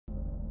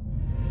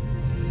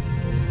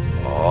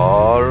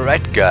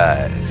up,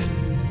 guys?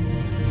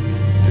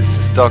 This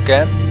is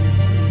Docm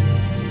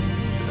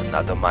with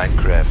another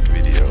Minecraft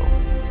video.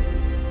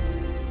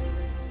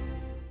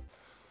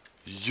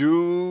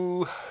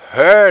 You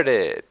heard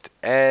it!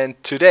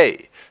 And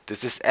today,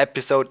 this is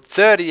episode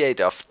 38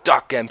 of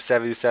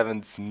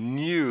Docm77's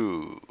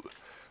new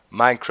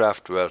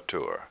Minecraft World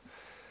Tour.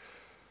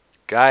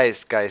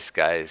 Guys.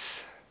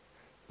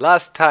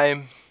 Last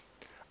time,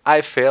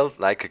 I failed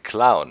like a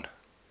clown.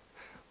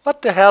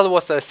 What the hell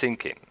was I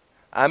thinking?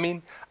 I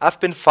mean, I've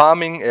been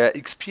farming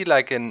XP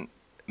like a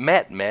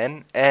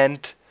madman,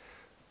 and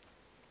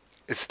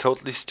it's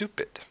totally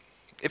stupid.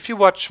 If you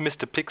watch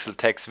Mr.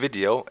 Pixeltech's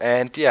video,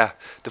 and yeah,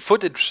 the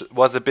footage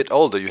was a bit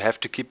older, you have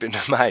to keep in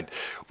mind.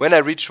 When I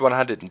reached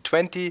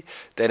 120,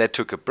 then I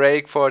took a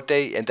break for a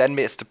day, and then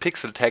Mr.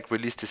 Pixeltech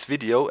released his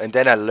video, and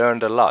then I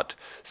learned a lot.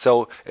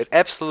 So it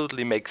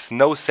absolutely makes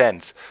no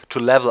sense to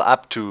level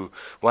up to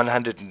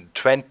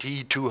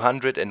 120,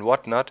 200 and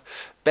whatnot.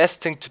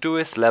 Best thing to do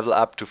is level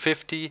up to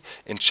 50,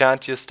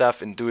 enchant your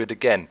stuff and do it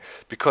again.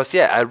 Because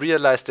yeah, I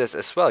realized this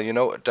as well, you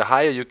know, the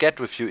higher you get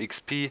with your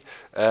XP,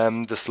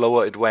 the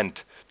slower it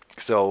went.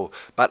 So,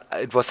 but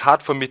it was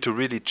hard for me to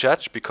really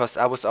judge because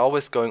I was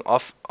always going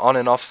on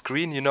and off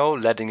screen, you know,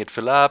 letting it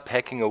fill up,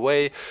 hacking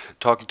away,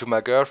 talking to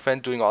my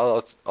girlfriend, doing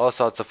all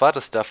sorts of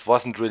other stuff,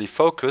 wasn't really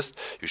focused.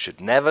 You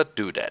should never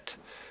do that.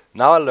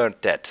 Now I learned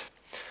that.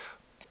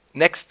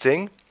 Next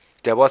thing,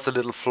 there was a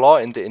little flaw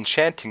in the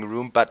enchanting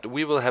room, but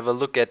we will have a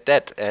look at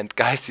that. And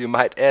guys, you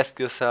might ask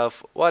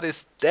yourself, what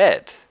is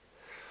that?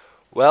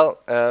 Well,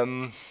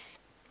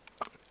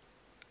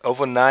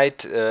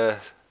 overnight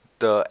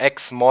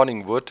the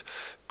morning wood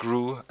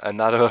grew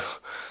another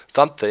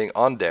something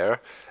on there,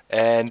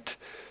 and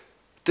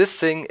this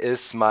thing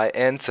is my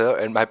answer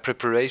and my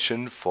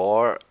preparation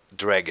for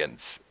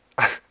dragons.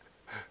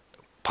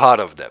 Part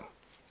of them.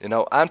 You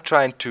know, I'm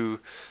trying to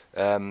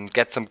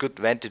get some good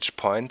vantage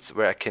points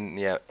where I can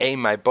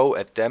aim my bow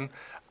at them.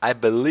 I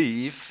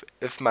believe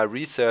if my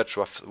research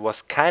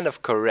was kind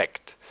of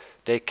correct,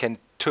 they can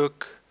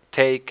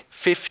take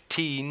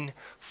 15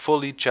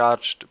 fully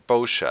charged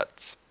bow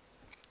shots.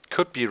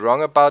 Could be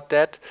wrong about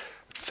that.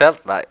 It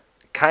felt like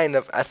kind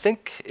of, I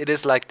think it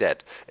is like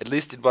that. At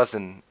least it was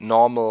in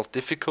normal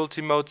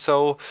difficulty mode.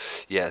 So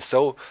yeah,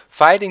 so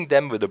fighting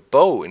them with a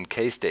bow in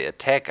case they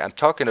attack. I'm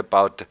talking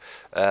about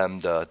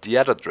the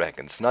other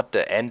dragons, not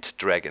the end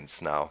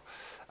dragons now.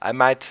 I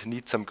might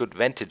need some good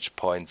vantage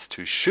points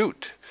to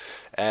shoot,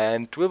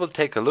 and we will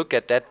take a look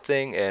at that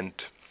thing. And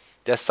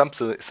there's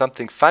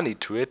something funny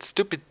to it.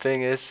 Stupid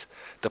thing is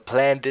the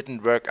plan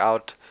didn't work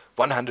out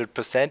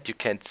 100%. You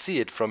can't see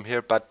it from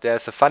here, but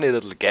there's a funny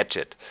little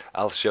gadget.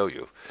 I'll show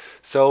you.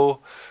 So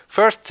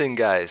first thing,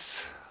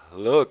 guys,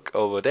 look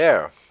over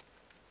there.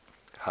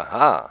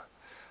 Haha,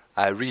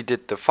 I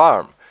redid the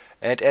farm,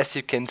 and as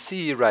you can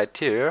see right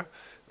here,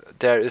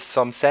 there is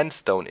some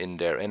sandstone in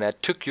there, and I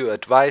took your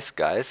advice,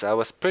 guys. I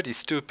was pretty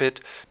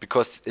stupid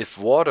because if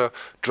water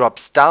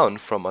drops down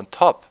from on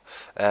top,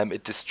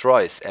 it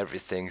destroys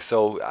everything.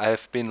 So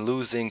I've been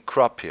losing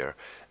crop here,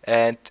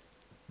 and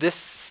this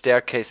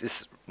staircase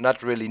is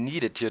not really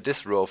needed here,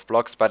 this row of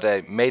blocks, but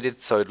I made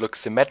it so it looks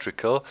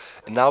symmetrical.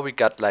 And now we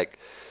got like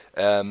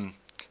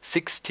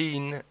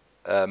 16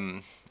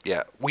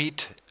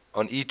 wheat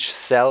on each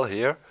cell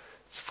here.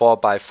 It's 4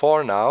 by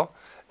 4 now,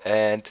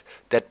 and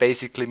that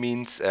basically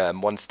means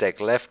 1 stack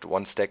left,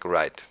 1 stack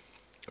right.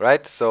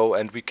 So,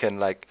 and we can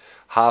like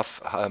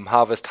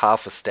harvest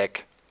half a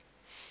stack.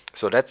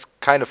 So that's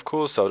kind of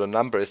cool. So the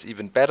number is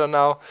even better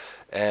now,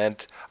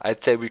 and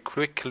I'd say we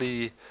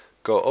quickly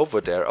go over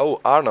there.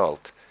 Oh,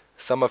 Arnold.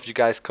 Some of you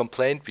guys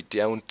complained we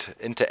don't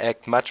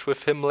interact much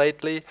with him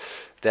lately.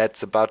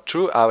 That's about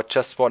true. I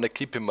just want to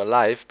keep him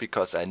alive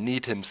because I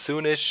need him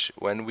soonish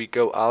when we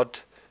go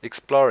out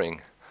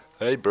exploring.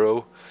 Hey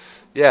bro.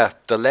 Yeah,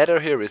 the ladder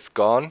here is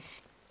gone.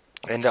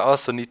 And I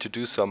also need to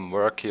do some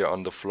work here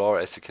on the floor.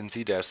 As you can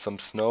see, there's some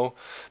snow.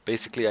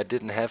 Basically, I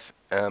didn't have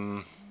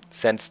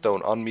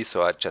sandstone on me,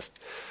 so I just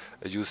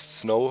used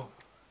snow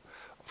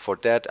for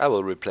that. I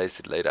will replace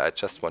it later. I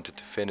just wanted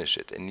to finish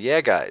it. And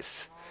yeah,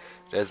 guys,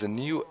 there's a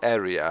new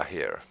area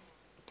here,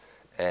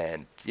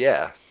 and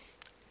yeah,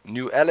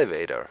 new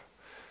elevator.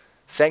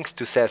 Thanks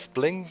to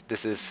sethbling,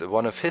 this is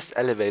one of his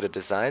elevator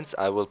designs.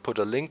 I will put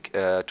a link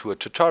to a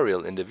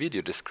tutorial in the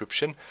video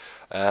description.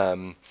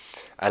 I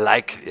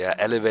like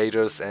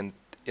elevators, and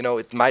you know,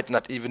 it might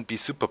not even be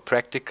super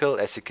practical.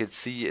 As you can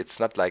see, it's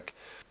not like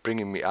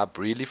bringing me up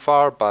really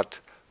far,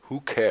 but who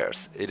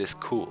cares? It is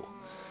cool.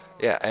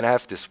 Yeah, and I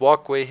have this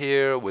walkway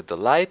here with the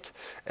light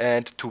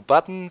and 2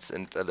 buttons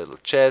and a little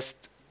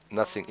chest.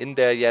 Nothing in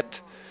there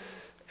yet,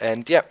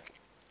 and yeah,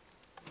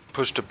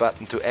 push the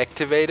button to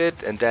activate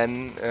it, and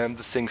then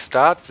the thing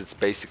starts. It's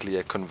basically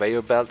a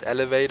conveyor belt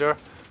elevator.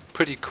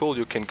 Pretty cool.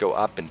 You can go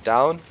up and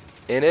down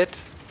in it.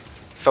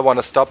 If I want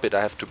to stop it,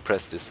 I have to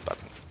press this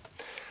button.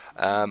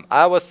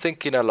 I was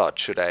thinking a lot.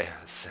 Should I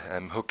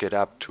hook it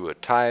up to a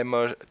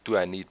timer? Do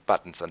I need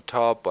buttons on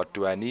top? What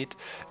do I need?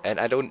 And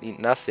I don't need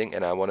nothing,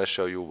 and I want to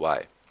show you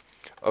why.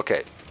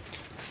 Okay,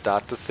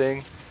 start the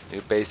thing.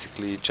 You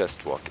basically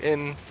just walk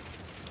in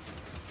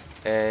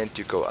and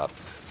you go up.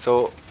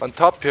 So on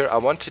top here I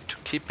wanted to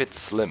keep it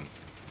slim.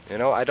 You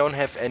know, I don't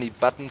have any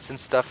buttons and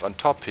stuff on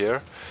top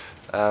here.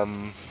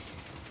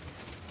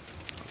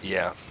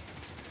 Yeah,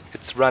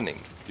 it's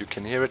running. You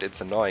can hear it,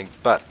 it's annoying,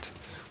 but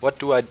what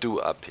do I do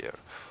up here?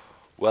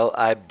 Well,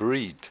 I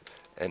breed,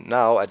 and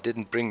now I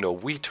didn't bring no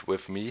wheat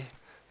with me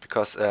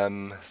because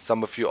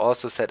some of you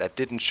also said I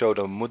didn't show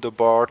the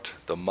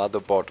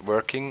motherboard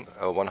working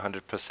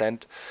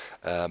 100%.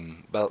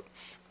 Well,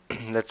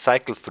 let's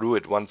cycle through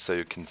it once so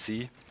you can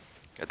see.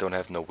 I don't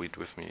have no wheat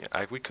with me.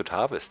 We could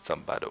harvest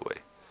some, by the way.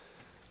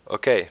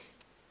 Okay,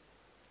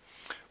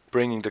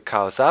 bringing the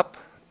cows up,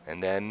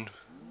 and then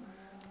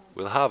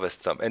we'll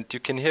harvest some. And you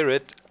can hear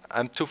it.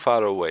 I'm too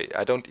far away.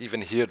 I don't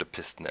even hear the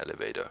piston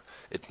elevator.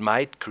 It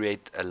might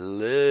create a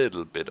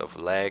little bit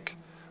of lag,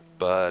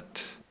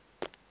 but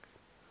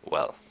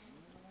well,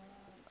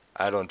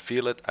 I don't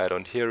feel it, I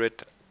don't hear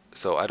it,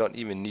 so I don't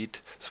even need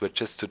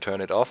switches to turn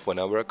it off when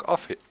I work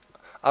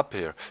up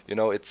here. You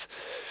know, it's,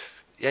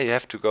 yeah, you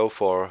have to go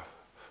for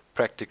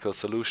practical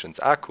solutions.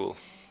 Cool.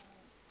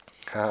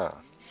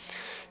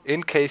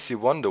 In case you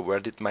wonder where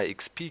did my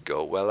XP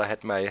go, well, I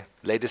had my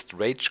latest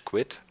rage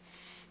quit.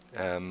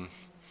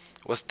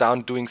 Was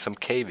down doing some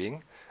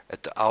caving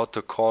at the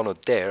outer corner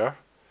there,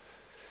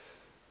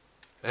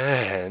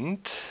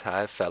 and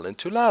I fell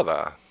into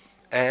lava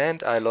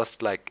and I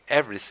lost like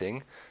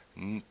everything.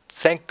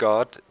 Thank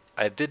God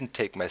I didn't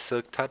take my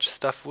silk touch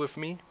stuff with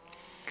me,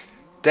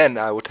 then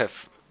I would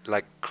have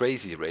like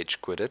crazy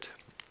rage quitted.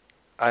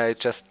 I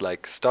just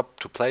like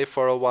stopped to play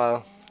for a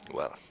while.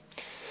 Well,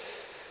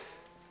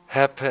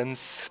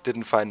 happens.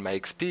 Didn't find my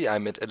XP.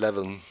 I'm at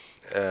 11.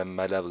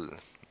 My level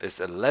is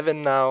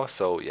 11 now,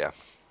 so yeah.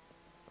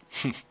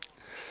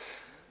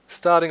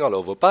 Starting all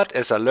over, but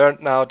as I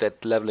learned now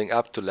that leveling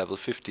up to level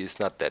 50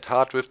 is not that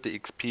hard with the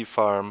XP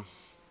farm.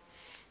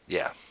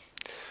 Yeah.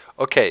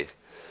 Okay,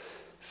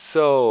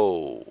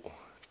 so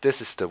this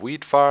is the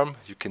wheat farm.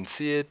 You can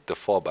see it, the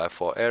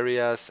 4x4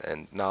 areas,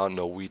 and now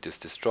no wheat is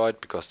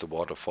destroyed because the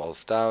water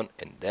falls down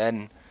and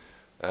then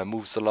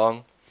moves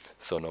along.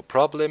 So no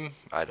problem,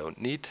 I don't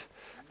need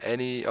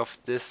any of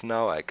this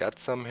now. I got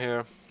some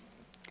here,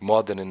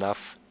 more than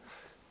enough.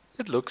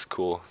 It looks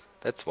cool.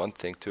 That's one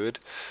thing to it.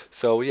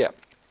 So yeah,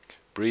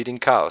 breeding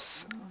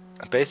cows.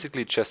 I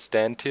basically just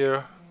stand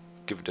here,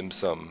 give them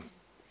some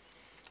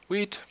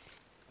wheat,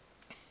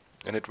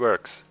 and it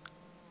works.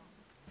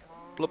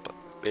 Bloop,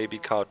 baby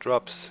cow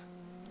drops.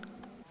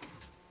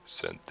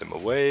 Send them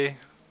away.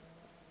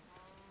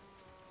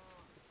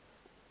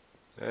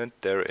 And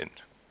they're in.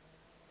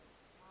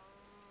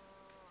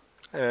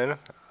 And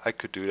I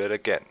could do that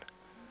again.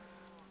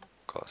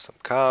 Call some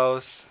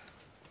cows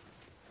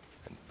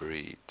and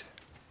breed.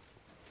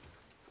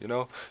 You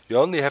know, you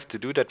only have to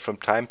do that from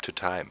time to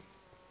time.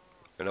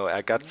 You know,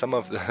 I got some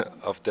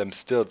of them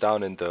still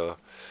down in the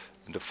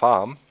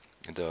farm,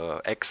 in the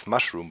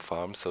ex-mushroom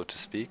farm, so to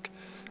speak.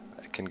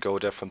 I can go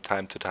there from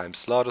time to time,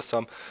 slaughter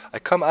some. I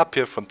come up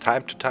here from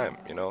time to time,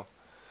 you know.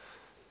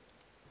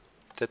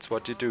 That's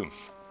what you do.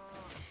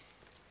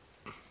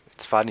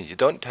 It's funny, you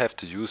don't have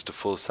to use the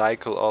full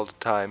cycle all the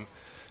time.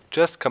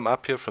 Just come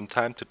up here from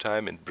time to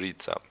time and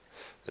breed some.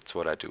 That's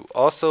what I do.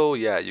 Also,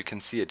 yeah, you can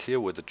see it here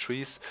with the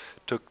trees.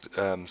 Took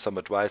some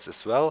advice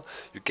as well.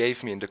 You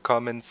gave me in the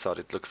comments, thought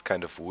it looks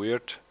kind of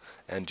weird.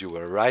 And you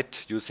were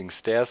right, using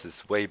stairs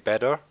is way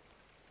better.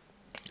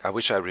 I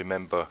wish I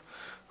remember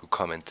who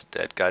commented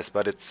that, guys,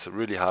 but it's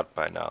really hard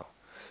by now.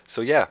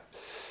 So yeah,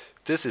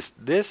 this is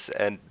this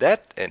and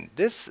that and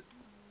this.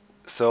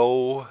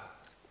 So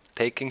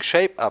taking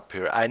shape up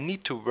here. I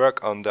need to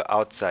work on the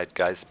outside,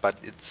 guys, but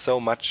it's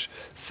so much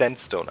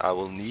sandstone I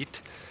will need.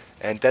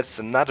 And that's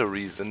another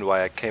reason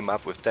why I came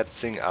up with that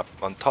thing up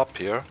on top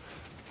here.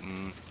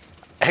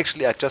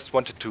 Actually, I just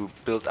wanted to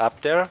build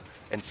up there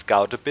and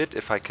scout a bit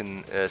if I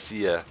can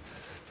see a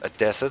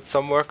desert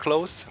somewhere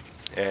close.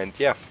 And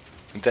yeah,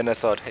 and then I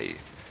thought, hey,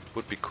 it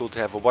would be cool to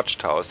have a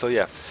watchtower. So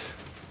yeah,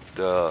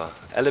 the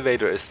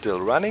elevator is still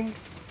running.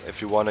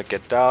 If you want to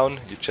get down,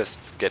 you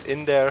just get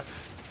in there.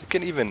 You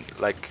can even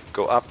like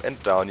go up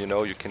and down, you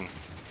know, you can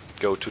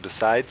go to the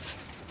sides.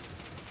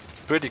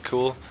 Pretty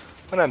cool.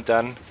 When I'm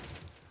done,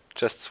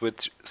 just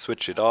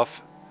switch it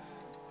off.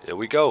 Here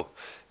we go.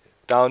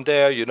 Down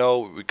there, you know,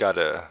 we got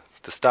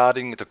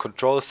the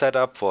control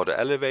setup for the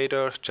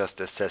elevator, just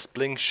as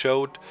sethbling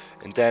showed.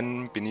 And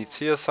then beneath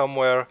here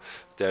somewhere,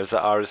 there's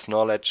a RS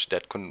knowledge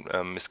that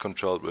is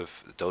controlled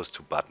with those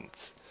two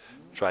buttons.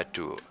 Try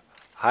to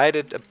hide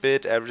it a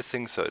bit,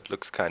 everything, so it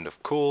looks kind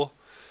of cool.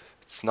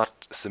 It's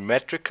not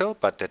symmetrical,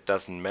 but that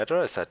doesn't matter.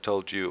 As I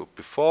told you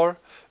before,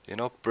 you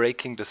know,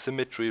 breaking the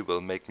symmetry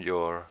will make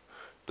your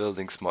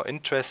buildings more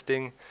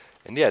interesting.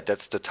 And yeah,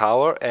 that's the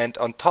tower, and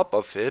on top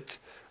of it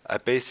I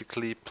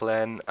basically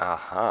plan,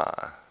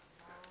 I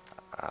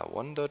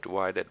wondered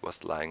why that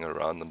was lying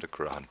around on the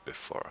ground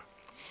before.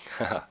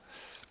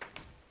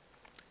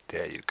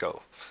 There you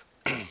go.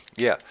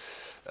 Yeah,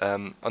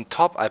 on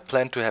top I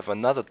plan to have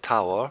another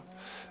tower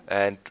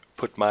and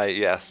put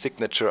my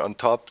signature on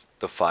top,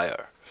 the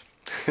fire.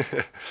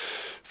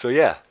 So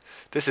yeah,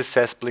 this is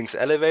sethbling's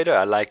elevator.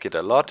 I like it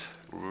a lot.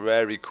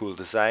 Very cool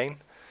design.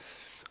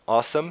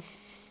 Awesome.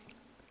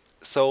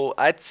 So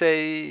I'd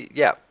say,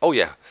 yeah, oh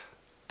yeah,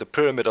 the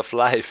Pyramid of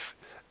Life,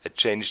 I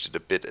changed it a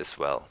bit as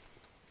well.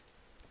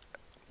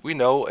 We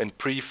know in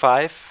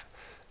pre-5,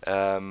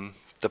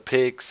 the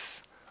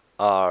pigs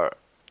are,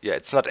 yeah,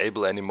 it's not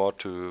able anymore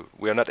to,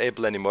 we are not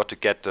able anymore to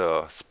get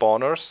the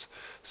spawners.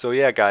 So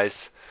yeah,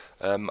 guys,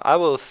 I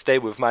will stay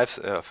with my,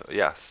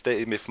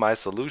 stay with my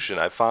solution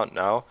I found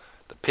now,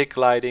 the pig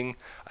lighting.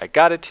 I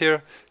got it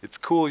here. It's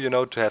cool, you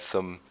know, to have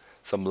some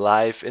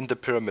life in the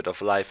Pyramid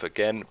of Life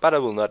again, but I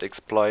will not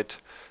exploit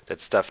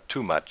that stuff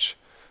too much.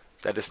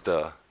 That is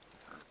the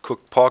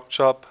cooked pork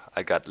chop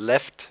I got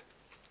left.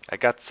 I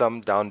got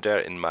some down there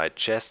in my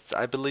chests,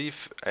 I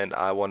believe, and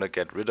I want to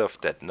get rid of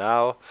that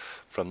now.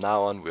 From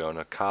now on, we're on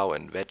a cow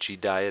and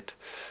veggie diet.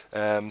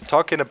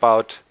 Talking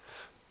about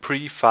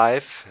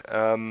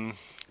pre-5,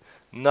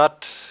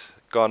 not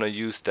gonna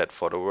use that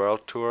for the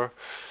world tour.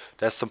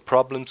 There's some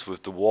problems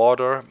with the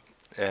water,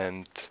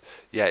 and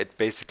yeah, it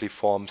basically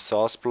forms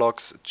source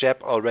blocks.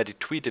 Jeb already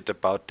tweeted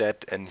about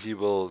that, and he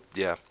will,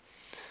 yeah,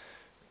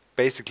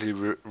 basically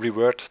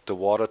revert the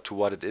water to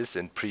what it is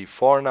in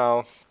pre-4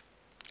 now.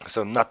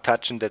 So not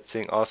touching that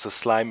thing. Also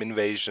slime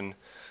invasion.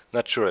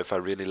 Not sure if I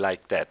really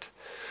like that.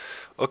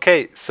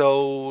 Okay,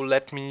 so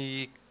let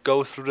me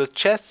go through the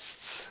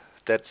chests.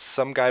 That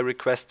some guy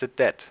requested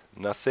that.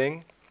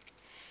 Nothing.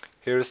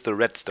 Here is the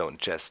redstone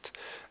chest.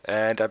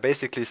 And I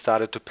basically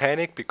started to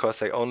panic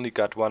because I only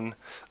got one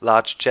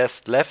large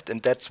chest left,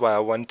 and that's why I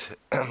want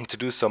to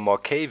do some more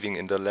caving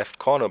in the left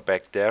corner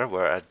back there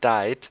where I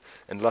died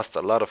and lost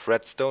a lot of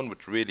redstone,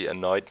 which really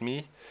annoyed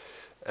me.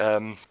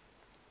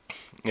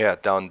 Yeah,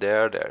 down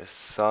there there's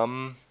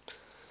some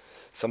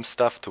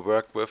stuff to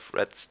work with.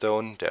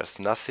 Redstone, there's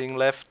nothing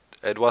left.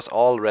 It was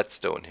all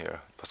redstone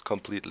here. It was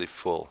completely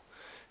full.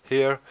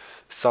 Here,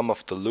 some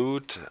of the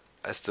loot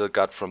I still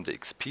got from the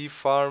XP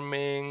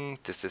farming.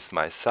 This is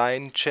my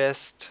sign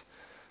chest.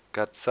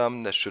 Got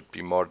some. There should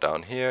be more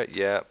down here.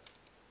 Yeah,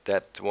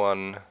 that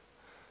one.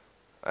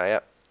 Yeah,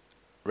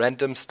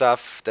 random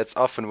stuff. That's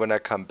often when I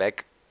come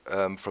back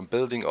from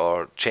building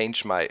or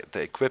change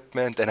the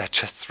equipment, then I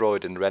just throw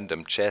it in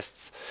random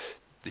chests.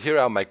 Here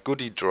are my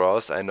goodie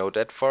drawers. I know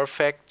that for a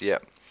fact. Yeah,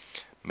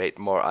 made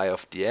more Eye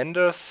of the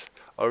Enders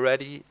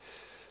already.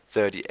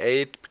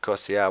 38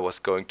 because yeah, I was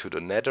going to the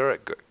Nether,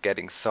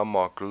 getting some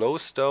more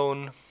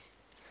glowstone.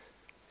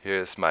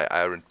 Here's my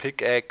iron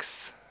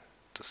pickaxe,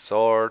 the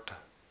sword,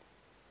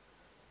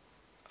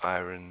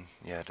 iron.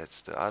 Yeah, that's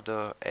the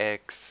other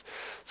axe.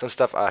 Some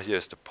stuff.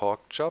 Here's the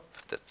pork chop.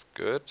 That's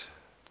good.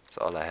 That's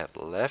all I have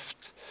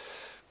left.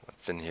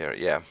 What's in here?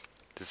 Yeah,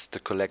 this is the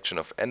collection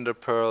of ender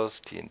pearls,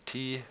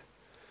 TNT.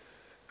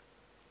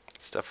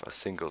 Stuff. A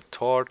single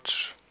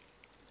torch.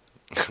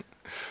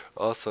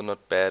 Also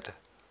not bad.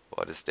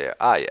 What is there?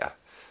 Yeah,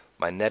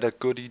 my nether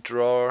goodie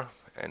drawer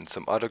and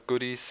some other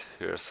goodies.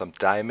 Here are some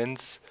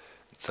diamonds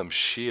and some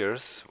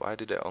shears. Why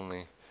did I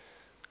only...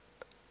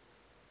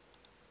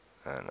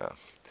 I don't know.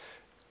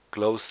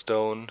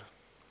 Glowstone.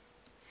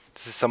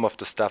 This is some of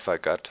the stuff I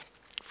got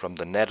from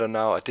the nether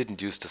now. I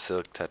didn't use the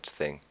silk touch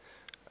thing.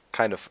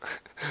 Kind of...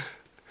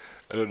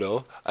 I don't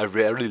know. I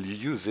rarely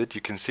use it.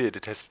 You can see it.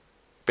 It has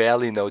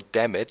barely no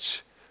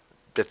damage.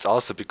 That's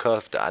also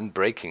because of the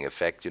unbreaking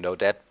effect, you know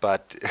that,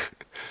 but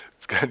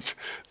it's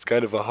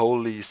kind of a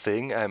holy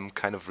thing. I'm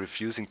kind of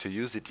refusing to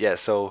use it. Yeah,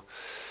 so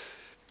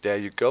there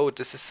you go.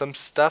 This is some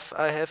stuff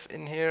I have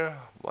in here.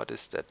 What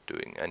is that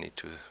doing? I need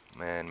to...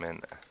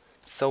 Man,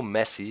 it's so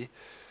messy.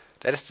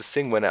 That is the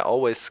thing when I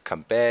always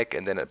come back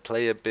and then I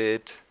play a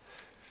bit.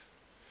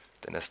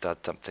 Then I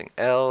start something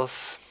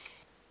else.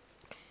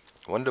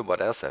 Wonder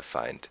what else I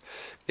find.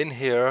 In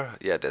here,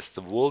 yeah, there's the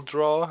wool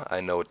drawer.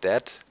 I know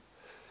that.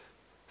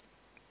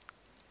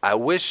 I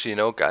wish, you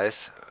know,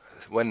 guys,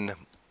 when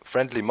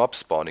friendly mob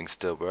spawning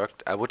still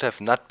worked, I would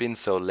have not been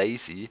so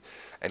lazy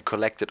and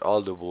collected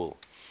all the wool.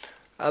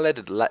 I let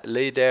it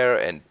lay there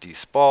and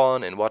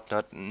despawn and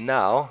whatnot.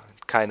 Now,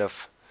 kind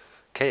of,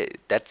 okay,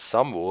 that's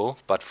some wool,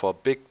 but for a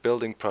big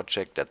building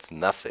project, that's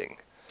nothing.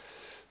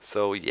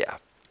 So yeah,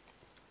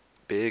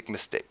 big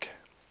mistake.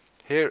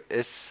 Here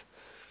is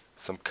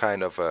some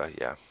kind of,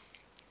 yeah,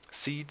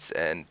 seeds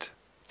and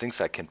things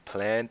I can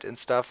plant and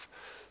stuff.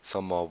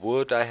 Some more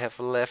wood I have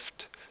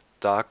left.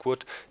 Dark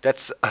wood.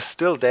 That's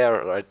still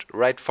there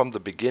right from the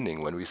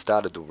beginning when we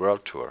started the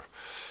world tour.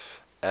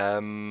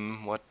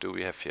 What do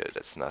we have here?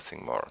 That's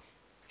nothing more.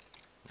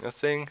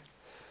 Nothing.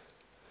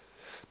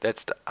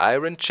 That's the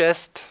iron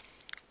chest.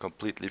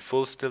 Completely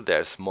full still.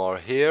 There's more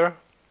here.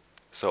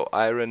 So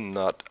iron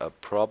not a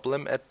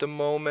problem at the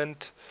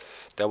moment.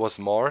 There was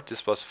more.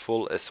 This was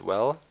full as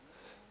well.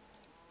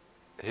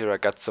 Here I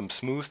got some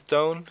smooth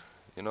stone.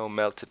 You know,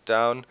 melted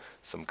down.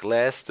 Some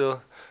glass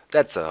still.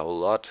 That's a whole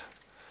lot.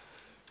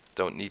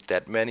 Don't need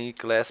that many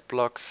glass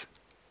blocks.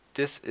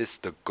 This is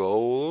the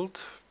gold.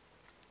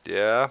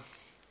 Yeah.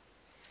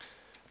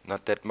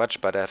 Not that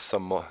much, but I have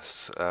some more,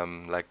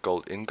 like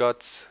gold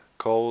ingots.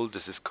 Coal.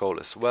 This is coal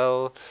as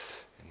well.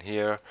 And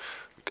here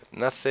we got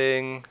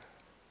nothing.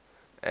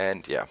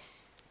 And yeah.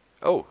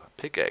 Oh,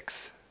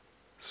 pickaxe.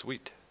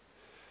 Sweet.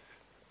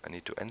 I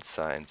need to end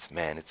signs.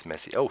 Man, it's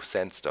messy. Oh,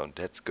 sandstone.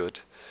 That's good.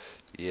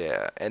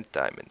 Yeah, and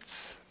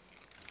diamonds.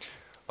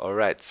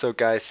 Alright, so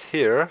guys,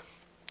 here,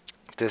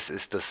 this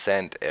is the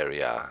sand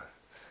area.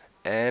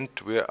 And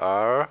we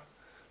are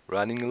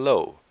running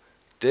low.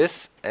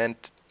 This and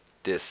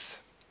this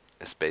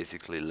is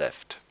basically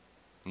left.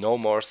 No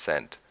more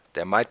sand.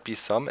 There might be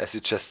some, as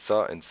you just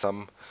saw, in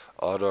some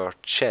other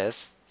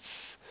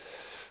chests.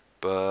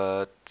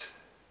 But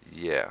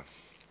yeah.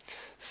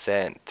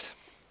 Sand.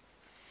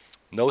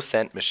 No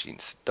sand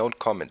machines. Don't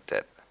comment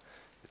that.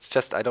 It's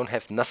just I don't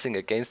have nothing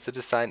against the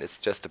design. It's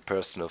just a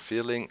personal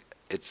feeling.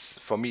 It's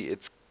for me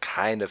it's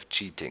kind of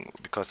cheating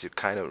because you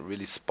kind of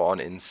really spawn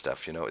in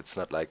stuff, you know. It's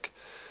not like,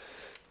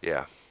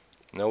 yeah,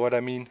 know what I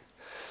mean?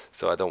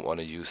 So I don't want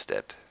to use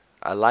that.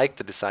 I like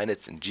the design,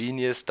 it's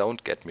ingenious,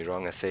 don't get me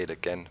wrong, I say it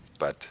again,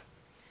 but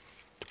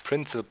the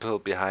principle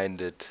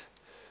behind it,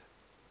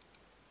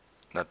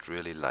 not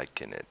really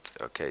liking it.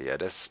 Okay, yeah,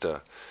 that's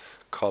the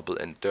cobble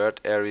and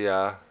dirt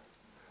area.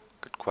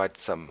 Got quite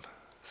some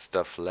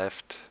stuff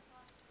left.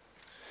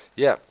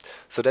 Yeah,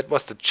 so that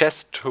was the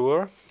chest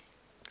tour.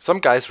 Some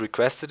guys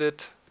requested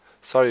it.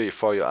 Sorry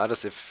for you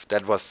others if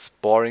that was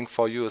boring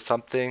for you or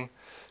something,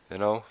 you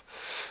know.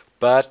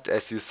 But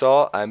as you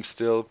saw, I'm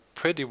still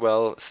pretty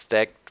well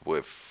stacked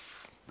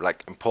with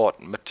like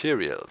important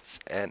materials.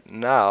 And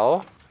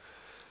now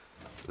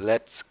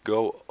let's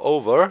go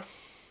over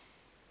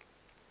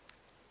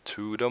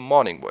to the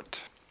morning wood.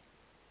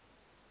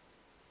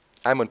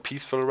 I'm on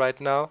peaceful right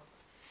now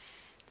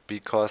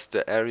because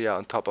the area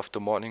on top of the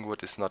morning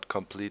wood is not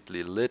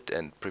completely lit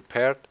and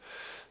prepared.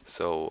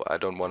 So I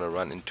don't want to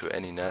run into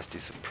any nasty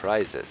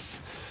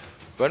surprises.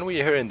 When we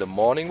are here in the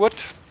morning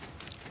wood,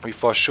 we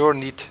for sure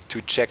need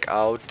to check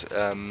out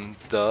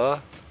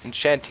the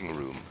enchanting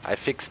room. I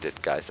fixed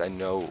it, guys. I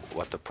know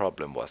what the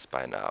problem was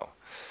by now.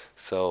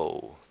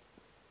 So,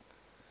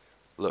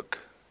 look.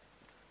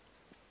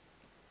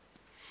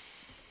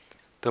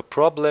 The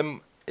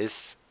problem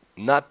is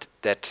not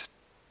that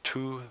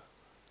two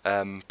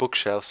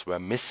bookshelves were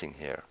missing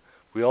here.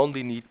 We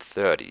only need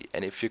 30.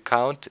 And if you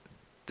count,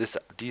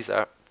 these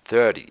are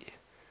 30.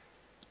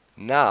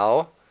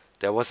 Now,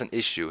 there was an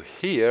issue.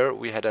 Here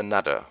we had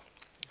a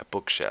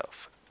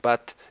bookshelf,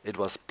 but it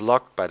was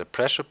blocked by the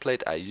pressure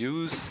plate I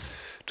use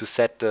to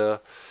set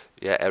the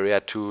area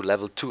to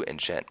level 2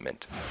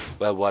 enchantment.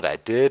 Well, what I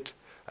did,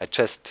 I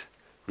just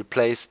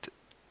replaced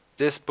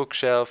this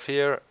bookshelf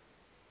here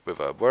with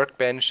a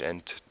workbench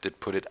and did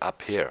put it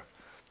up here.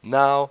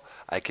 Now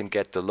I can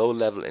get the low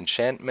level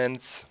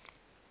enchantments,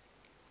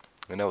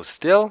 you know,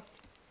 still,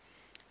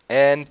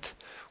 and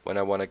when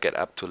I want to get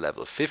up to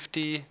level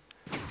 50,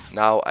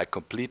 now I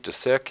complete the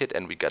circuit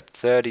and we got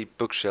 30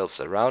 bookshelves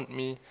around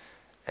me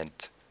and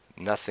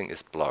nothing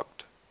is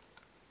blocked.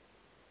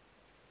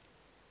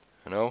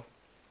 You know?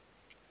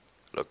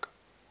 Look,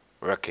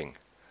 working.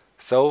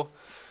 So,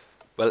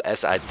 well,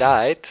 as I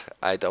died,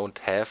 I don't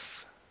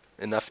have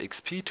enough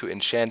XP to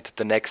enchant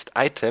the next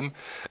item.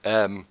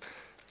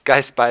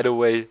 Guys, by the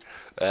way,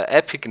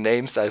 epic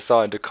names I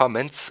saw in the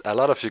comments. A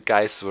lot of you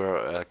guys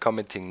were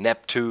commenting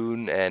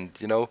Neptune and,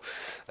 you know,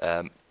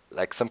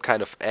 like some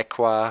kind of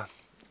aqua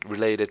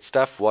related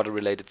stuff, water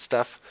related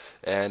stuff,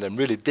 and I'm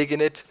really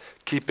digging it.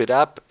 Keep it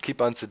up,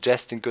 keep on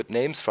suggesting good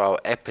names for our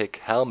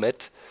epic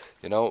helmet.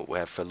 You know, we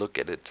have a look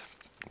at it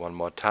one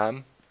more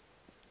time.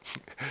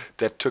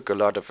 That took a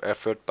lot of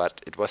effort,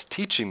 but it was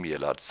teaching me a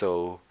lot,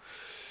 so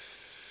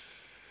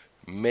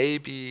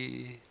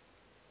maybe,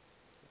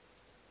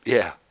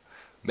 yeah,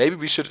 maybe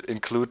we should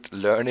include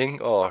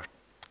learning or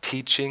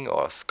teaching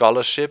or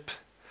scholarship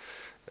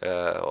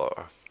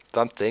or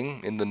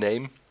something in the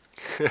name.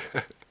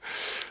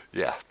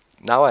 Yeah,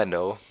 now I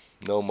know.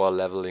 No more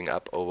leveling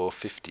up over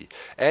 50.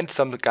 And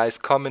some guys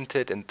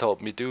commented and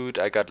told me, dude,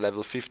 I got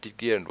level 50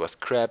 gear and it was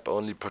crap,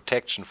 only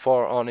protection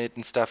 4 on it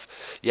and stuff.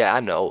 Yeah, I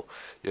know.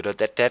 You know,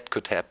 that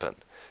could happen.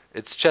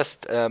 It's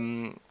just,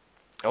 oh,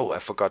 I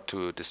forgot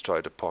to destroy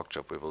the pork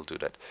chop. We will do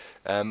that.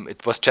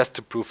 It was just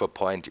to prove a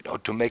point, you know,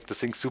 to make the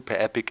thing super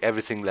epic,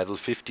 everything level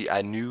 50.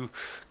 I knew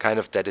kind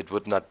of that it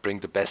would not bring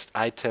the best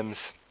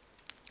items.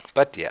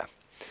 But yeah.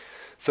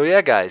 So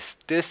yeah, guys,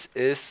 this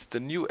is the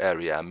new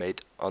area I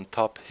made on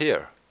top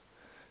here.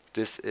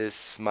 This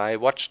is my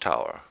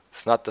watchtower.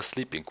 It's not the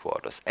sleeping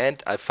quarters.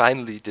 And I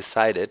finally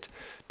decided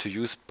to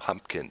use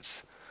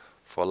pumpkins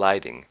for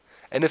lighting.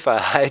 And if I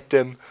hide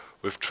them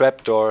with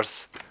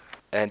trapdoors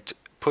and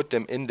put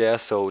them in there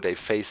so they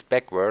face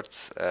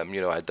backwards, you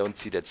know, I don't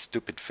see that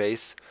stupid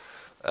face,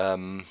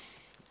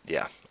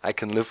 yeah, I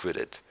can live with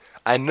it.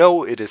 I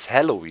know it is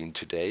Halloween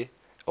today,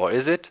 or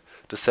is it?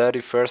 The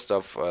 31st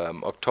of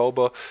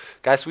October.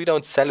 Guys, we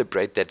don't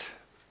celebrate that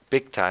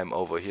big time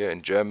over here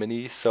in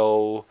Germany,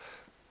 so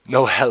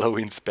no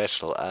Halloween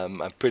special. I'm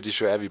pretty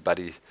sure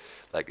everybody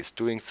like is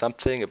doing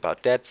something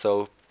about that,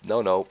 so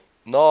no,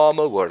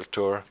 normal world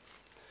tour.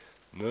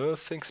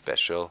 Nothing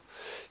special.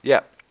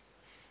 Yeah,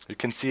 you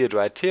can see it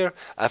right here.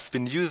 I've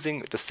been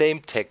using the same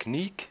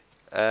technique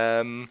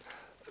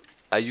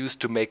I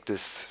used to make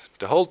this,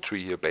 the whole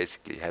tree here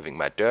basically, having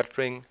my dirt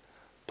ring,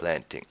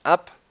 planting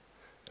up,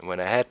 and when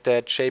I had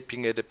that,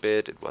 shaping it a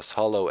bit, it was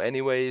hollow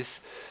anyways,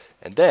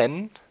 and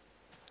then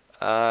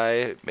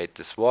I made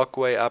this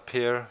walkway up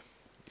here,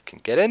 you can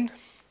get in,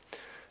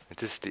 and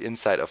this is the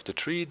inside of the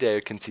tree. There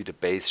you can see the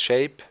base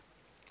shape,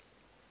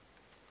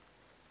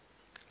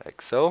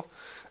 like so,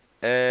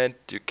 and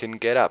you can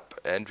get up,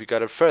 and we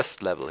got a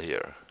first level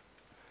here.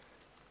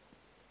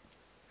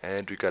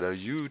 And we got a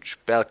huge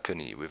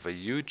balcony with a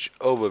huge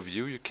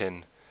overview. You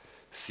can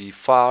see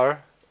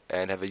far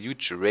and have a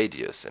huge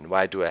radius. And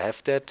why do I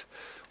have that?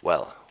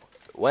 Well,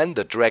 when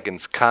the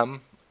dragons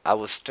come, I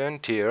will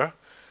stand here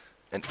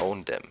and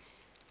own them.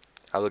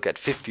 I will get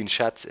 15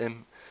 shots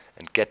in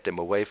and get them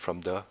away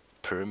from the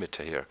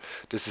perimeter here.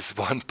 This is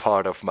one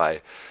part of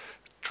my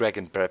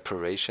dragon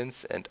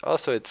preparations, and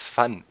also it's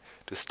fun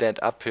to stand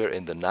up here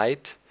in the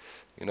night,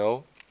 you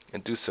know,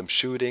 and do some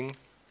shooting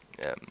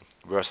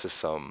versus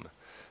some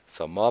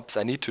mobs.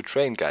 I need to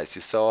train, guys.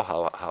 You saw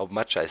how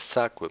much I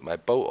suck with my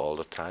bow all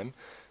the time,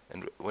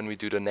 and when we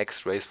do the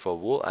next race for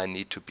wool, I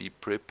need to be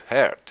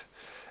prepared.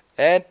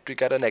 And we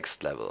got a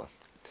next level.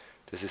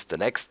 This is the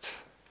next,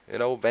 you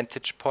know,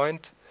 vantage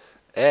point,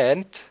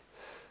 and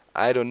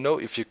I don't know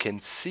if you can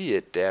see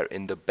it there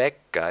in the back,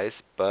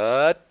 guys,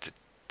 but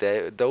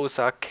those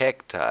are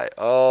cacti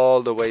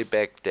all the way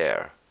back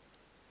there.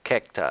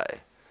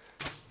 Cacti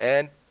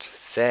and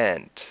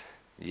sand.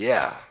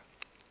 Yeah,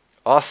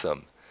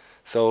 awesome.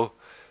 So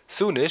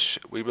soonish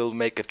we will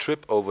make a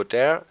trip over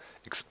there,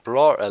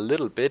 explore a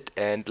little bit,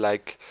 and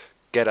like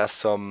get us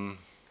some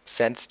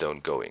sandstone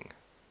going.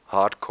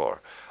 Hardcore.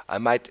 I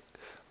might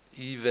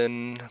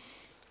even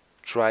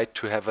try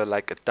to have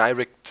like a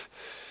direct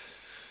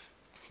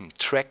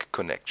track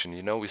connection.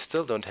 You know, we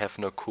still don't have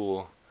no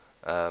cool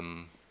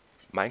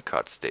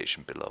minecart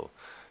station below,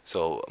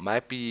 so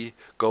might be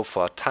go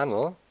for a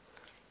tunnel,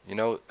 you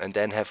know, and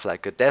then have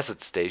like a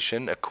desert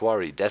station, a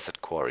quarry,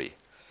 desert quarry,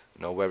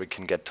 you know, where we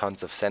can get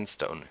tons of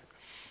sandstone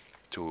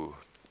to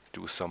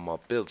do some more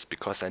builds,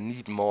 because I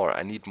need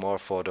more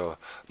for the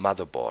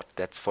motherboard,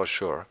 that's for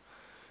sure.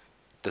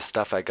 The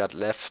stuff I got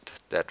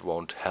left, that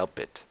won't help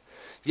it.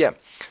 Yeah,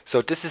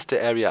 so this is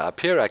the area up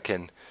here. I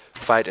can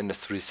fight in the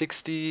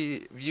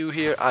 360 view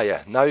here. Ah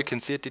yeah, now you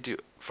can see it. Did you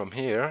from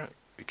here?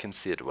 You can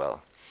see it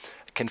well.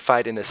 I can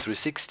fight in a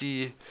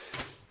 360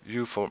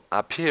 view from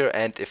up here,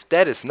 and if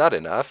that is not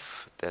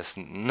enough, there's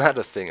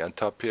another thing on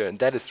top here, and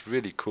that is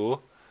really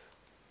cool.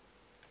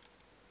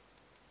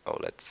 Oh,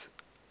 let's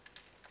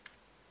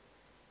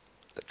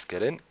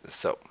get in.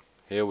 So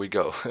here we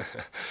go.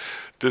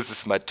 This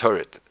is my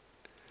turret.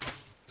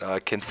 Now I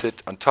can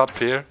sit on top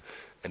here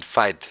and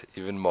fight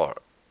even more.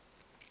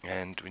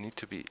 And we need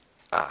to be...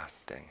 Ah,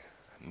 dang,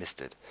 I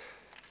missed it.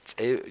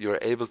 You're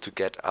able to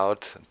get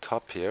out on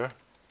top here.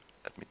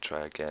 Let me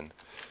try again.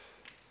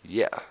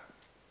 Yeah.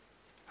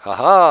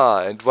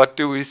 Haha, and what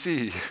do we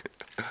see?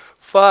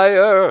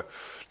 Fire!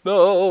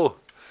 No!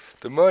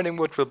 The morning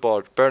wood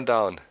will burn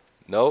down.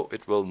 No,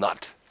 it will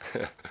not.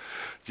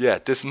 Yeah,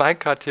 this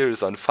minecart here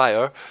is on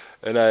fire,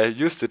 and I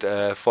used it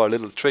for a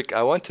little trick.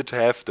 I wanted to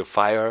have the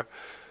fire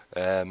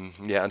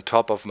yeah, on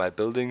top of my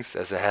buildings,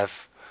 as I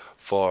have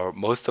for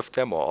most of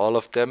them, or all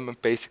of them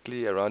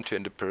basically around here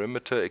in the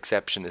perimeter.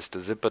 Exception is the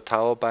zipper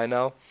tower by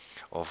now,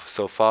 or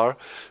so far.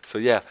 So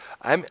yeah,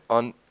 I'm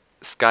on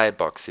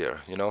skybox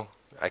here, you know,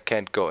 I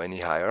can't go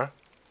any higher.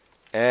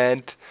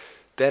 And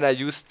then I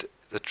used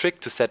the trick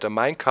to set a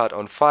minecart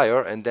on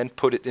fire and then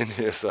put it in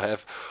here, so I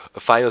have a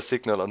fire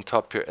signal on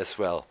top here as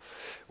well.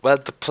 Well,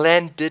 the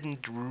plan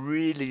didn't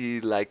really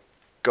like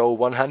go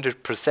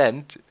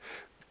 100%.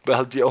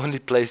 Well, the only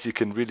place you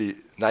can really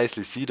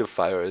nicely see the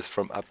fire is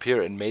from up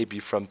here, and maybe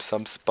from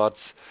some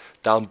spots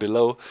down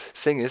below.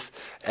 Thing is,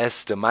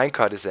 as the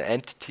minecart is an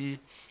entity,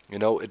 you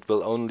know,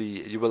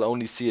 you will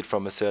only see it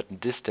from a certain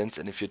distance,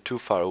 and if you're too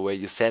far away,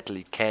 you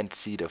sadly can't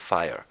see the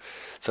fire.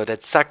 So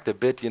that sucked a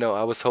bit, you know.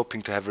 I was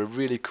hoping to have a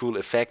really cool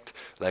effect,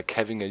 like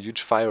having a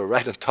huge fire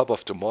right on top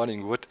of the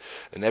morning wood,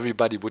 and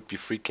everybody would be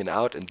freaking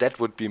out, and that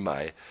would be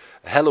my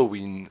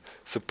Halloween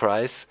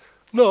surprise.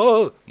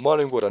 No,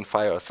 morning wood on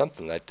fire or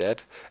something like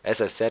that. As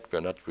I said,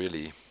 we're not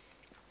really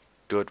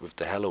good with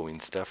the Halloween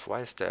stuff. Why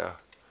is there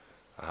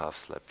a half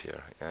slab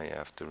here? Yeah, you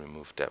have to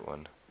remove that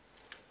one.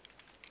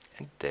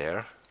 And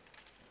there.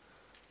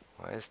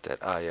 Why is that?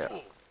 Ah, yeah.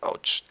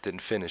 Ouch,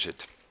 didn't finish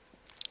it.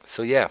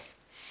 So yeah,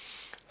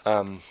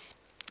 and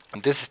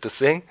this is the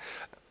thing.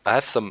 I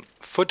have some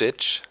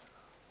footage.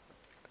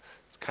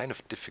 It's kind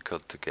of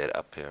difficult to get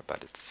up here,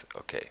 but it's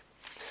okay.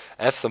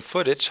 I have some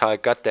footage how I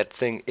got that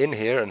thing in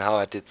here and how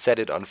I did set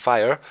it on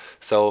fire.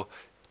 So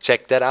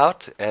check that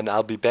out, and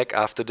I'll be back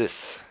after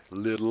this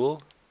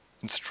little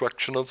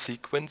instructional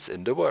sequence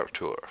in the world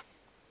tour.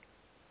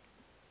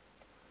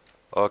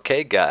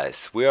 Okay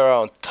guys, we are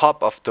on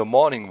top of the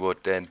morning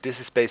wood, and this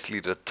is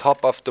basically the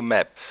top of the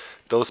map.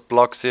 Those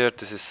blocks here,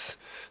 this is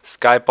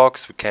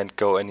skybox. We can't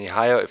go any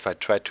higher. If I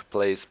try to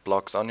place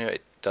blocks on here,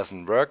 it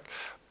doesn't work,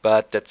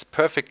 but that's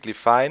perfectly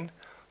fine.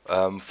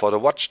 For the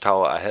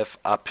watchtower I have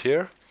up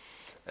here,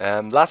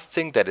 Last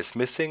thing that is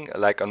missing,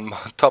 like on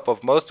top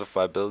of most of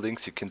my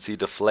buildings, you can see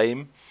the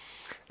flame,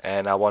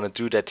 and I want to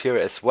do that here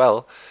as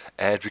well.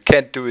 And we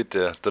can't do it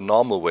the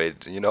normal way,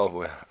 you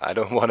know. I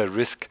don't want to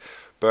risk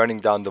burning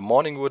down the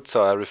morning wood,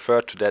 so I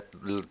refer to that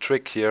little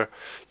trick here,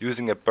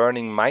 using a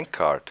burning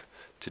minecart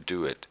to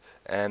do it.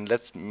 And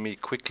let me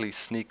quickly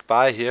sneak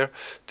by here.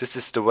 This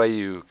is the way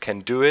you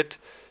can do it.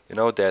 You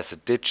know, there's a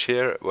ditch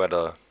here where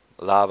the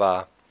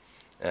lava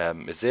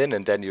is in,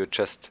 and then you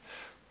just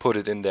put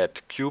it in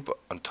that cube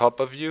on top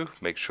of you.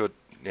 Make sure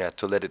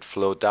to let it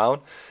flow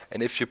down,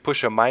 and if you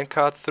push a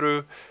minecart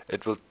through,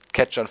 it will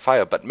catch on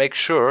fire, but make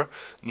sure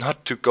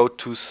not to go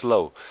too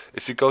slow.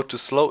 If you go too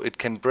slow, it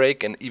can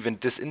break and even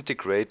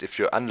disintegrate if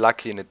you're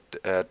unlucky and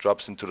it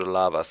drops into the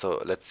lava.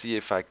 So let's see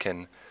if I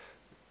can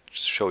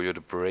show you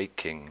the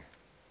breaking.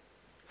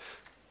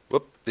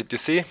 Whoop, did you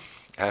see?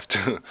 I have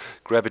to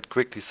grab it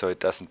quickly so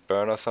it doesn't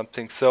burn or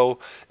something. So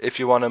if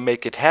you want to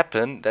make it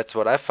happen, that's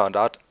what I found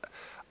out.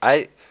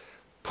 I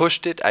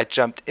pushed it, I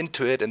jumped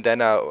into it, and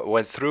then I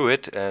went through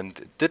it, and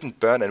it didn't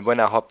burn, and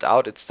when I hopped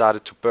out it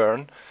started to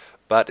burn.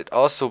 But it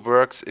also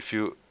works if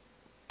you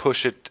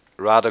push it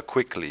rather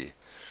quickly.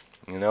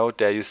 You know,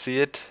 there you see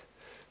it,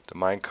 the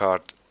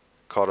minecart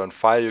caught on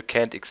fire. You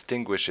can't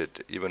extinguish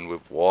it even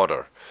with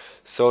water.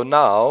 So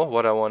now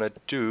what I want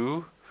to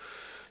do,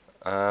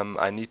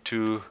 I need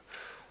to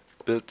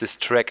build this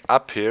track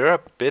up here, a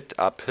bit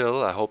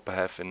uphill. I hope I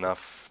have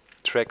enough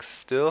tracks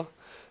still.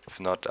 If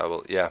not, I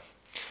will, yeah.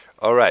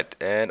 Alright,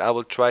 and I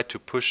will try to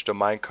push the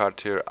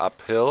minecart here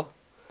uphill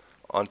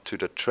onto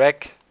the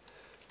track.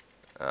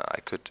 I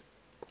could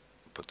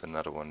put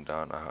another one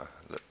down.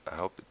 I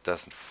hope it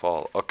doesn't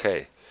fall.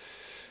 Okay.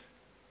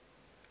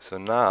 So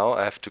now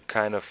I have to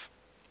kind of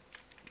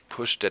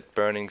push that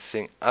burning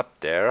thing up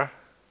there.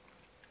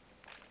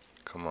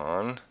 Come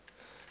on.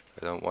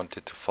 I don't want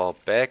it to fall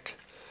back.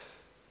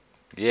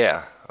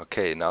 Yeah,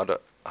 okay, now the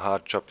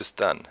hard job is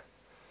done.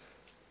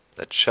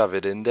 Let's shove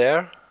it in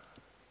there.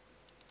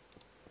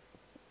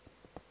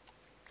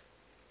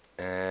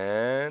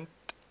 And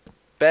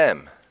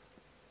bam.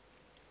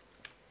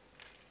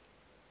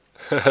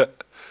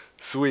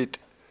 Sweet.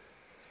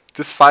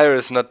 This fire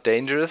is not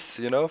dangerous,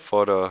 you know,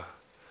 for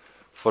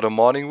the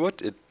morning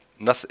wood.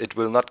 It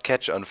will not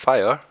catch on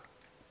fire.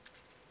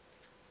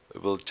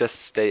 It will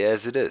just stay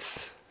as it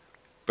is,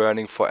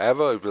 burning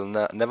forever. It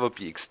will never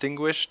be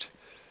extinguished.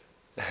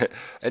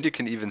 And you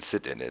can even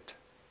sit in it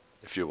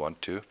if you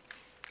want to,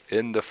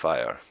 in the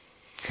fire.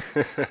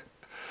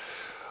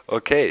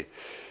 Okay,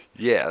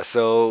 yeah,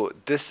 so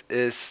this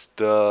is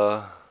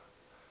the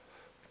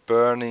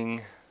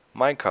burning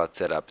minecart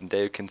setup, and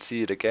there you can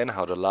see it again,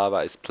 how the lava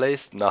is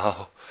placed.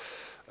 Now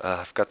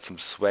I've got some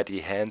sweaty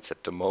hands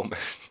at the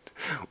moment.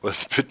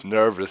 Was a bit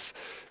nervous,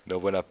 you know,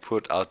 when I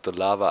put out the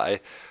lava.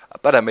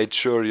 But I made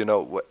sure, you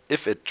know,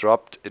 if it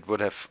dropped, it would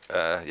have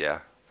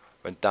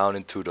went down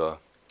into the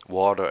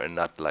water and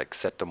not like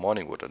set the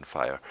morning wood on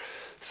fire.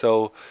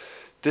 So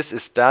this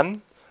is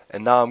done,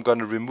 and now I'm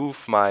gonna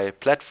remove my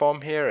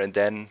platform here, and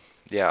then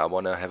I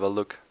wanna have a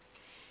look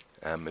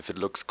if it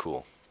looks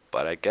cool.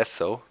 But I guess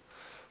so.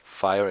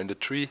 Fire in the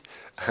tree.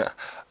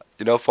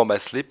 You know, for my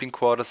sleeping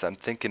quarters, I'm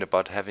thinking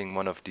about having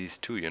one of these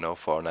too, you know,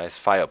 for a nice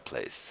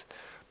fireplace.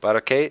 But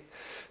okay,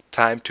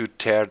 time to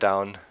tear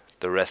down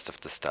the rest of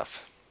the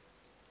stuff.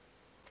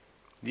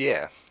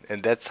 Yeah,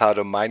 and that's how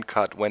the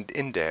minecart went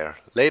in there.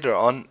 Later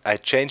on, I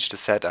changed the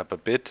setup a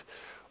bit.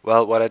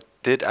 Well, what I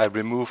did, I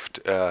removed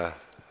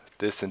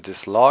this and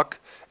this log,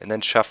 and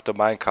then shoved the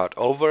minecart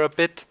over a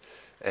bit,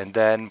 and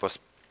then was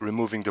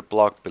removing the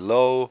block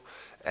below,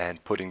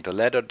 and putting the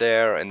ladder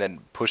there, and then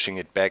pushing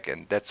it back,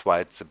 and that's why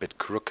it's a bit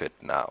crooked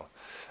now.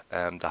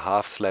 The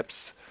half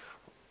slabs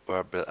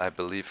were, I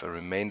believe, a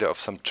remainder of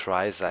some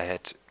tries I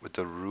had with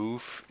the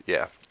roof.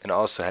 Yeah, and I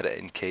also had an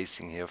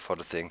encasing here for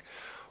the thing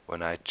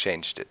when I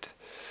changed it.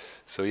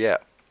 So yeah,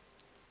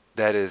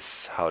 that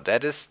is how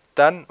that is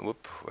done.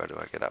 Whoop, where do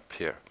I get up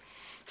here?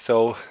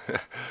 So,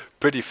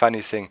 pretty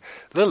funny thing.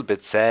 A little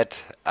bit sad.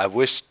 I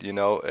wished, you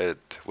know,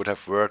 it would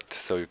have worked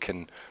so you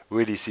can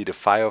really see the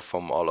fire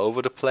from all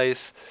over the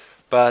place.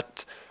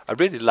 But I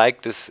really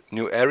like this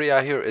new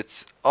area here.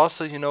 It's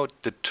also, you know,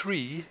 the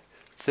tree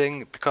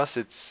thing, because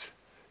it's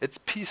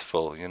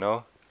peaceful, you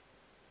know.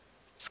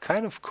 It's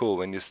kind of cool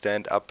when you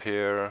stand up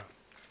here,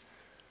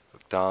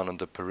 look down on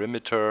the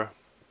perimeter,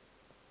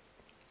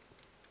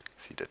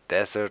 see the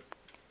desert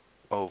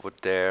over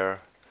there.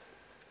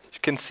 You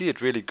can see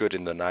it really good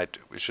in the night.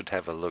 We should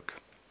have a look.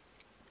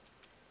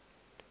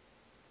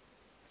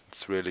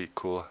 It's really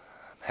cool.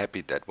 I'm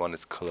happy that one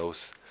is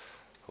close.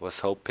 I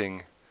was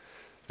hoping,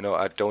 you know,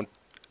 I don't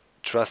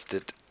trust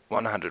it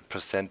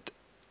 100%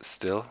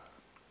 still.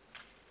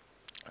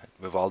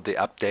 With all the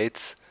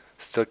updates,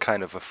 still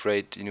kind of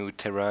afraid new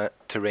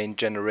terrain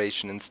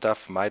generation and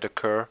stuff might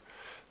occur.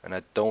 And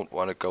I don't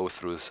want to go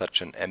through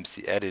such an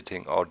MC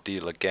editing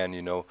ordeal again,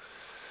 you know,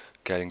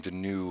 getting the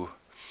new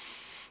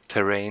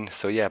terrain.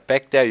 So yeah,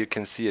 back there you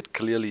can see it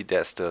clearly,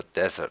 there's the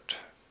desert.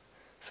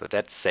 So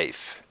that's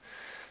safe.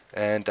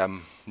 And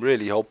I'm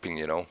really hoping,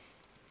 you know,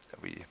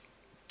 we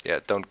yeah,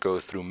 don't go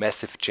through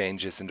massive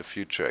changes in the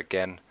future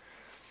again.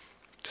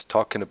 Just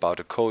talking about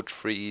a code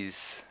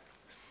freeze.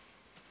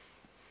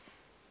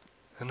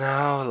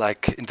 Now,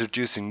 like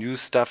introducing new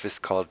stuff is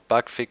called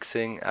bug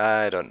fixing.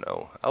 I don't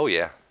know. Oh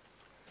yeah,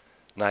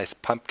 nice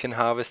pumpkin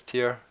harvest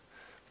here.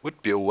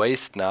 Would be a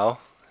waste now.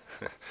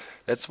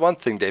 That's one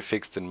thing they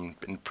fixed in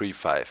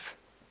pre-5.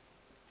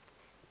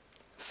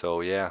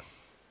 So yeah,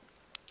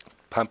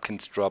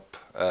 melons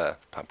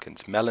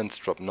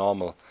drop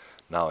normal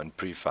now in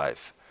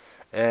pre-5.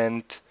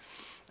 And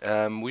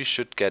we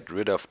should get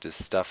rid of this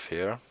stuff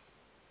here,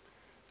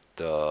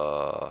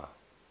 the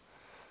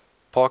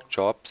pork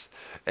chops,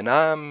 and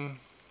I'm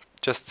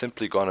just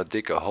simply gonna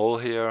dig a hole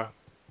here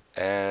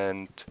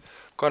and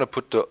gonna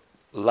put the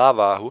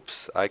lava.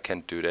 Oops, I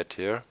can't do that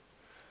here.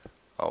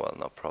 Oh well,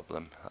 no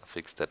problem, I'll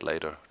fix that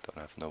later.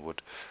 Don't have no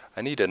wood.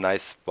 I need a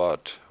nice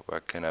spot. Where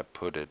can I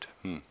put it?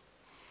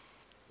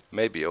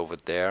 Maybe over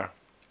there.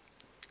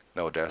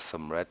 No, there's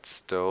some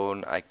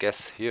redstone. I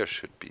guess here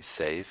should be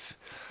safe.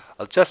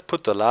 I'll just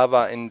put the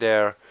lava in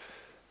there.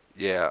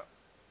 Yeah,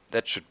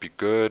 that should be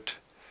good.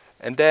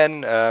 And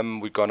then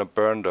we're gonna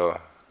burn the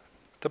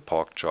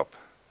pork chop.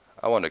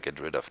 I want to get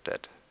rid of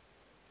that.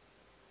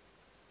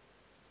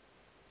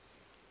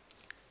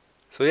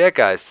 So yeah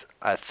guys,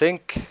 I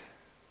think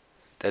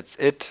that's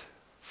it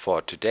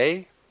for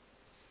today.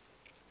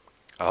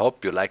 I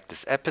hope you liked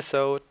this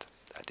episode.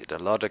 I did a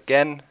lot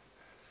again.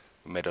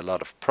 We made a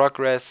lot of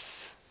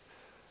progress.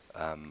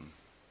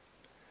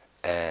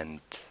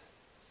 And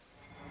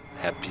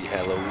happy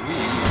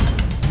Halloween.